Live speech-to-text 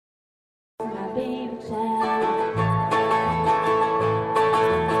my baby child.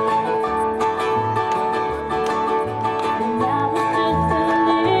 And I was just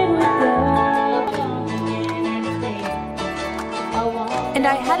a little girl in interstate. And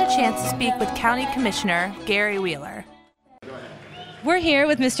I had a chance to speak with County Commissioner Gary Wheeler. We're here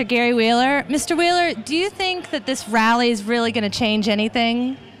with Mr. Gary Wheeler. Mr. Wheeler, do you think that this rally is really going to change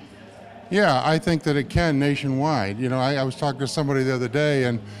anything? Yeah, I think that it can nationwide. You know, I was talking to somebody the other day,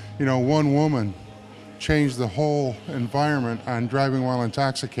 and, you know, one woman changed the whole environment on driving while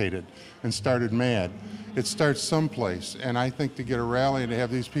intoxicated and started MAD. It starts someplace, and I think to get a rally and to have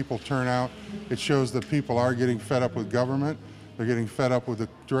these people turn out, it shows that people are getting fed up with government. They're getting fed up with the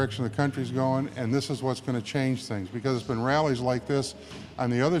direction the country's going, and this is what's going to change things, because it's been rallies like this on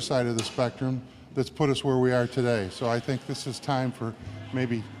the other side of the spectrum that's put us where we are today. So I think this is time for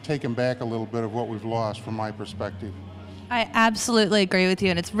maybe taking back a little bit of what we've lost from my perspective. I absolutely agree with you,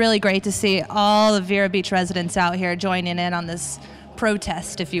 and it's really great to see all the Vero Beach residents out here joining in on this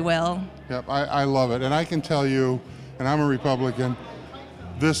protest, if you will. Yep, I love it, and I can tell you, and I'm a Republican,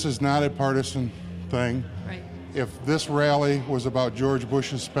 this is not a partisan thing. Right. If this rally was about George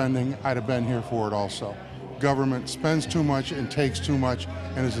Bush's spending, I'd have been here for it also. Government spends too much and takes too much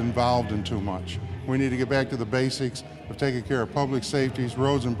and is involved in too much. We need to get back to the basics of taking care of public safeties,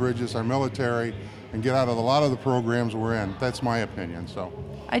 roads and bridges, our military, and get out of a lot of the programs we're in. That's my opinion. So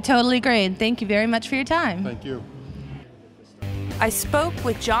I totally agree, and thank you very much for your time. Thank you. I spoke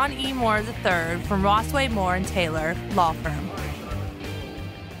with John E. Moore III from Rossway Moore & Taylor Law Firm.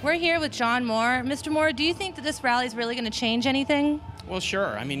 We're here with John Moore. Mr. Moore, do you think that this rally is really going to change anything? Well,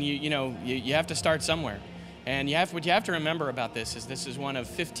 sure. I mean, you have to start somewhere. And what you have to remember about this is one of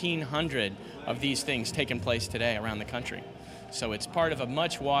 1,500 of these things taking place today around the country. So it's part of a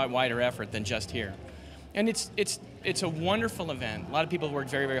much wider effort than just here. And it's a wonderful event. A lot of people have worked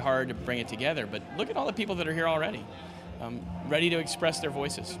very, very hard to bring it together, but look at all the people that are here already, ready to express their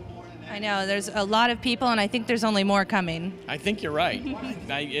voices. I know, there's a lot of people, and I think there's only more coming. I think you're right.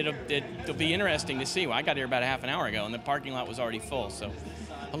 It'll be interesting to see. Well, I got here about a half an hour ago, and the parking lot was already full. So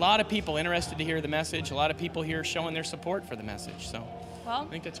a lot of people interested to hear the message, a lot of people here showing their support for the message. So well, I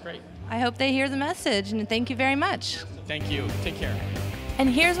think that's great. I hope they hear the message, and thank you very much. Thank you. Take care. And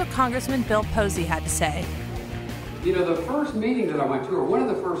here's what Congressman Bill Posey had to say. You know, the first meeting that I went to, or one of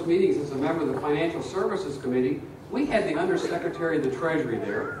the first meetings as a member of the Financial Services Committee, we had the Undersecretary of the Treasury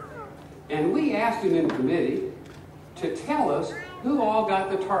there, and we asked him in committee to tell us who all got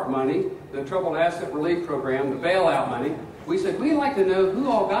the TARP money, the Troubled Asset Relief Program, the bailout money. We said, we'd like to know who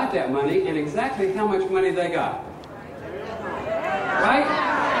all got that money and exactly how much money they got. Right?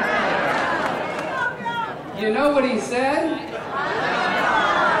 You know what he said?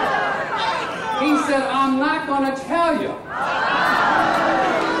 He said, I'm not going to tell you.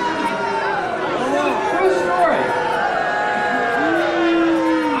 True story.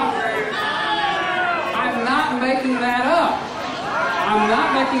 I'm not making that up. I'm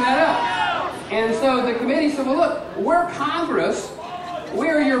not making that up. And so the committee said, well, look, we're Congress.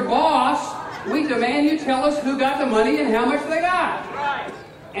 We're your boss. We demand you tell us who got the money and how much they got.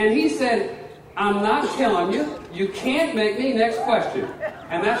 And he said, I'm not telling you. You can't make me. Next question.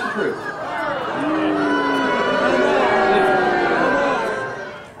 And that's the truth.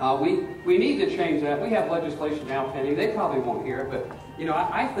 We need to change that. We have legislation now pending. They probably won't hear it, but you know,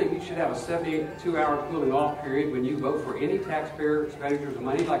 I think you should have a 72-hour cooling off period when you vote for any taxpayer expenditures of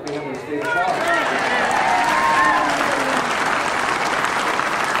money like we have in the state of Florida.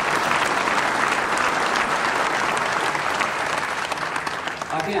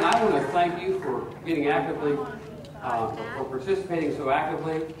 Again, I want to thank you for getting actively, for participating so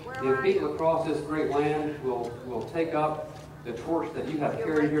actively. The people across this great land will take up the torch that you have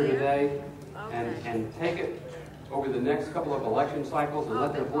carried here today and take it over the next couple of election cycles and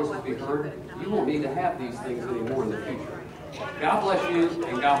let their voices be heard. You won't need to have these things anymore in the future. God bless you,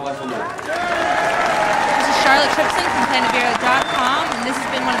 and God bless America. This is Charlotte Tripson from PlanetVero.com, and this has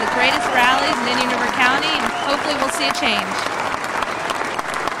been one of the greatest rallies in Indian River County, and hopefully we'll see a change.